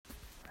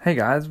Hey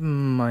guys,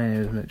 my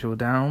name is Mitchell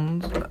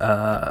Downs.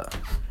 Today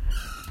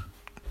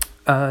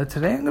I'm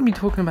going to be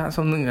talking about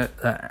something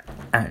that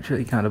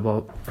actually kind of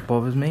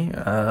bothers me.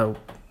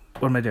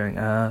 What am I doing?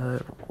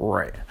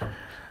 Right.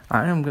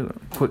 I am going to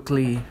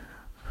quickly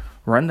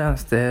run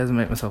downstairs and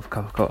make myself a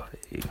cup of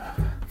coffee.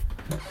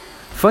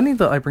 Funny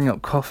that I bring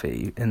up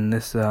coffee in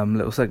this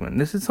little segment.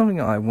 This is something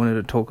that I wanted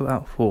to talk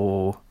about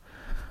for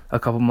a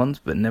couple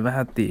months, but never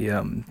had the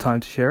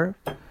time to share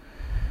it.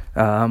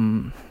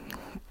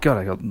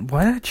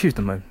 Why did I choose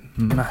the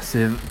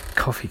massive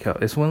coffee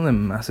cup? It's one of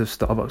them massive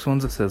Starbucks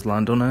ones that says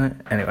London on it.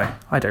 Anyway,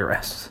 I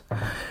digress.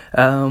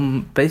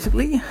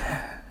 Basically,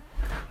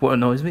 what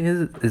annoys me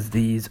is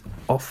these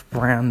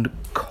off-brand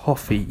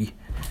coffee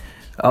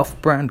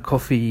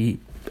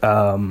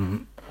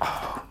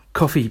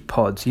coffee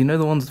pods. You know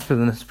the ones for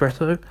the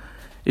Nespresso?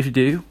 If you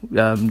do,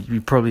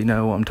 you probably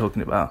know what I'm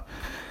talking about.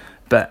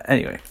 But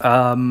anyway,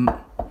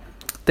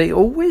 they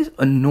always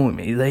annoy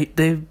me.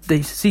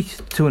 They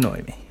cease to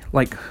annoy me.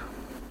 Like,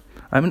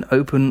 I'm an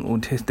open,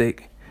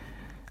 autistic,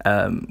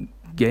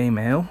 gay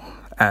male,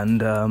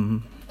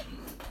 and,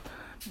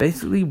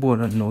 basically what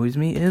annoys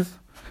me is,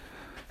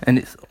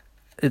 and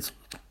it's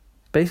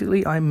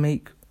basically I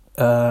make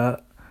a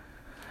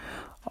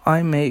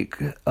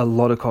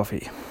lot of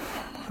coffee.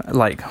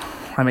 Like,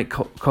 I make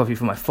coffee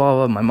for my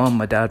father, my mum,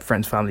 my dad,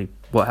 friends, family,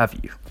 what have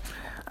you.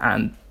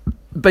 And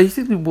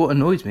basically what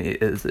annoys me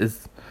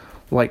is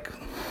like,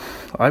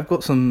 I've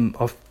got some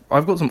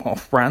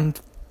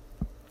off-brand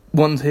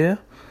ones here,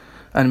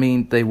 and I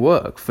mean, they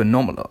work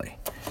phenomenally.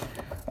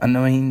 And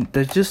I mean,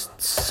 there's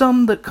just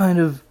some that kind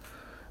of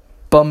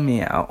bum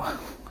me out.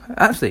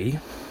 Actually,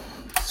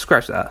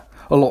 scratch that.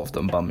 A lot of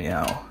them bum me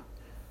out.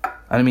 And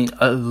I mean,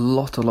 a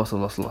lot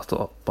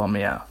bum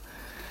me out.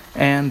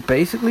 And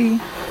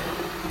basically,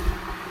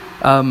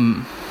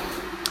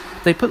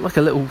 they put like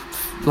a little,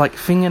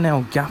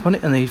 fingernail gap on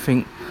it, and they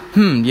think,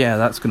 yeah,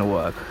 that's gonna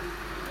work.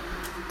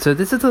 So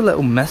this is a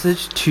little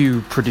message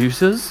to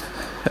producers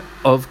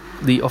of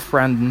the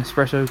off-brand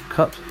Nespresso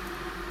cups.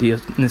 The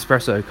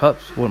Nespresso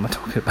cups, what am I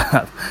talking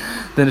about?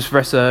 The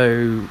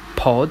Nespresso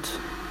pods.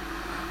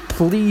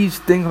 Please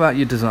think about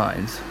your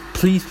designs.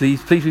 Please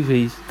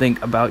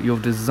think about your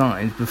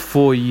designs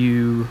before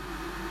you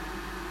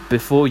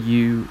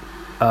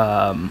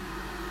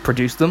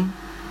produce them.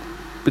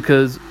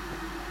 Because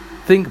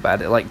think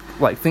about it,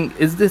 think,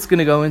 is this going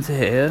to go into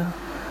here,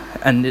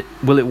 and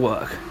will it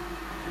work?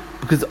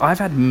 Because I've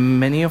had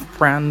many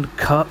off-brand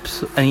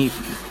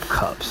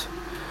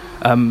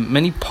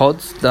many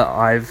pods that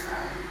I've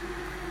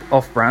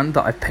off-brand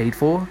that I've paid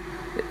for.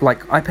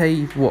 Like, I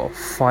pay what,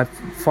 £6,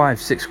 £5,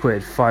 £6, probably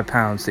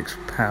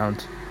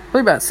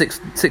about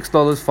 $6,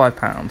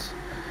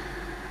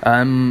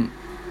 £5.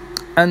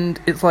 And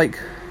it's like,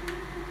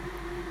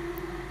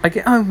 I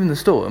get home from the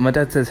store and my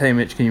dad says, "Hey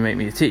Mitch, can you make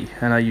me a tea?"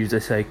 And I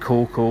usually say,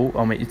 cool,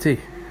 I'll make you tea.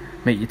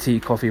 Make your tea,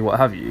 coffee, what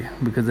have you,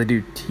 because they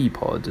do tea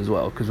pods as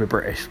well, because we're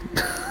British.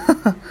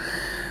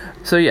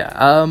 So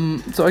yeah,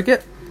 so I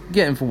get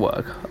in for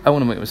work. I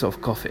want to make myself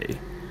coffee,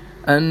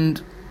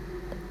 and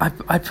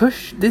I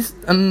push this,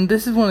 and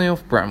this is one of the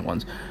off-brand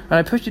ones, and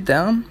I push it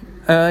down,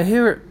 and I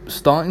hear it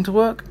starting to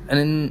work, and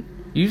then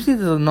usually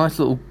there's a nice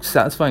little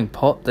satisfying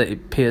pop that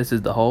it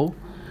pierces the hole,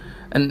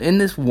 and in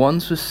this one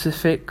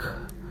specific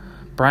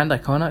brand, I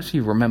can't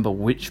actually remember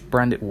which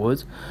brand it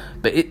was,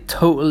 but it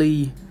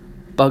totally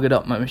buggered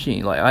up my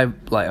machine. I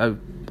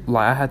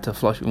had to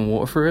flush it with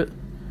water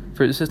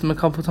through the system a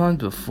couple of times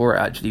before it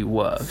actually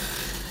worked.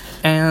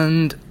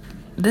 And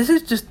this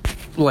is just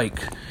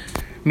like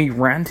me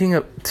ranting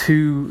up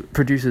to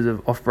producers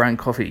of off-brand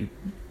coffee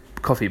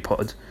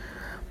pods.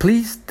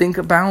 Please think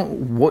about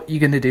what you're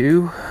gonna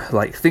do.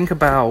 Think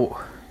about,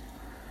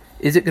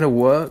 is it gonna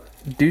work?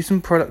 Do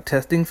some product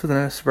testing for the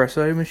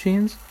Nespresso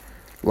machines.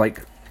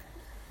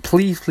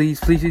 Please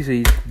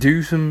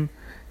do some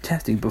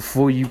testing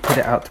before you put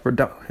it out to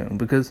production,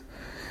 because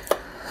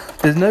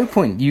there's no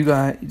point you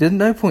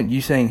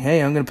saying,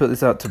 "Hey, I'm going to put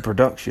this out to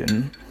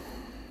production,"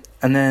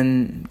 and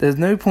then there's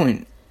no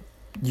point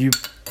you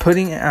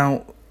putting it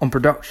out on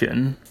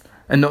production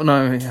and not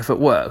knowing if it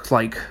works.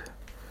 Like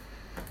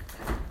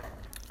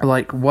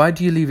why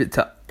do you leave it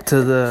to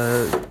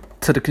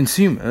the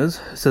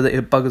consumers so that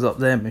it buggers up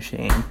their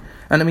machine?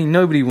 And I mean,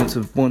 nobody wants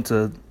to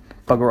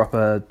bugger up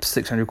a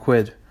 600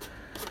 quid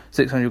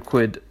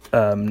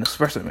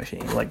Nespresso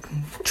machine.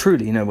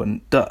 Truly no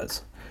one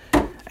does.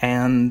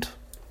 And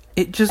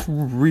it just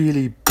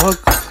really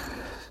bugs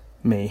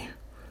me.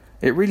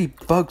 It really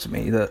bugs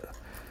me that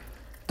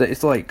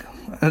it's like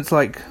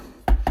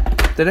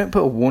they don't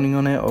put a warning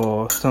on it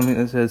or something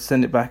that says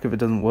send it back if it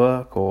doesn't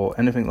work or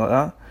anything like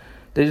that.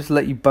 They just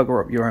let you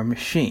bugger up your own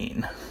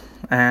machine,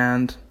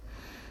 and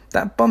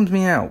that bums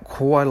me out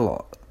quite a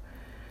lot.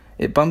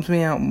 It bums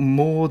me out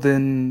more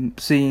than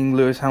seeing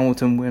Lewis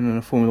Hamilton win in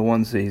a Formula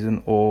 1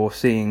 season, or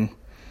seeing,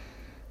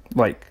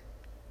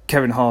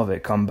 Kevin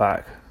Harvick come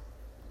back.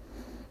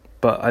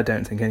 But I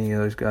don't think any of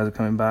those guys are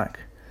coming back.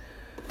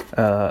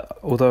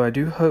 Although I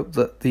do hope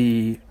that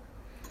the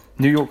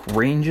New York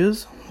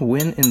Rangers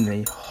win in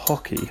the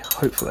hockey,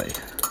 hopefully.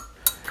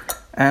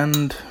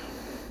 And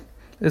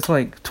it's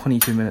like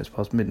 22 minutes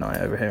past midnight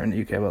over here in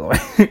the UK, by the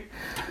way.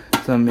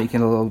 So I'm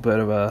making a little bit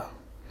of a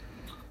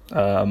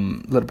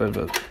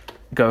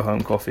go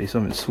home coffee,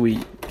 something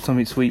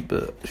sweet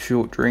but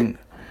short drink.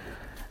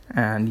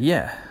 And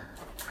yeah,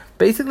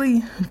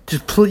 basically,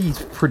 just please,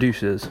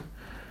 producers,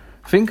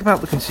 think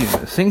about the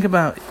consumers. Think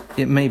about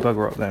it may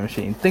bugger up their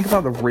machine. Think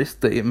about the risk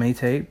that it may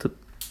take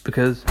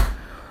because,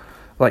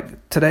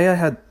 like, today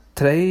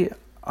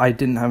I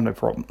didn't have no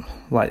problem.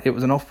 Like, it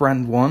was an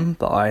off-brand one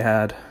that I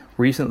had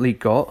recently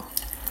got,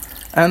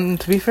 and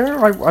to be fair,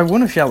 I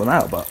want to shout them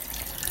out, but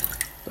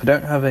I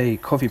don't have a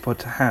coffee pod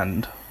to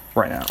hand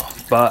right now.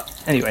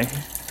 But anyway,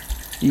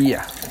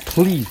 yeah,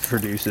 please,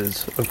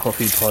 producers of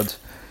coffee pods,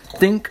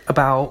 think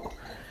about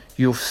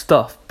your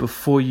stuff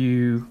before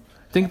you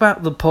think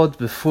about the pods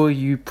before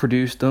you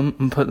produce them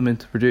and put them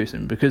into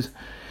producing, because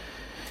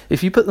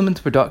if you put them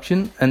into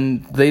production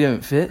and they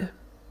don't fit,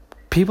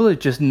 people are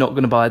just not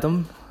going to buy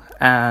them,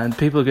 and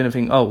people are going to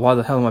think, oh, why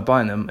the hell am I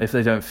buying them if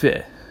they don't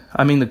fit?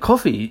 I mean, the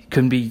coffee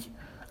can be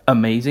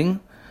amazing,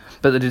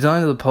 but the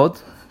design of the pod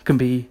can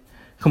be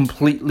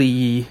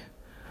completely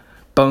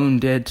bone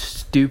dead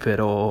stupid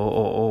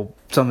or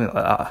something like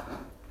that.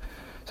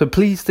 So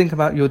please think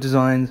about your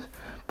designs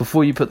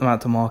before you put them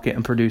out to market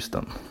and produce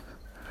them.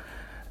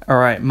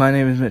 Alright, my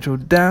name is Mitchell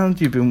Downs.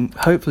 You've been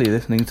hopefully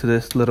listening to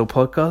this little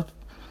podcast.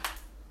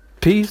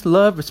 Peace,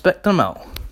 love, respect, and I'm out.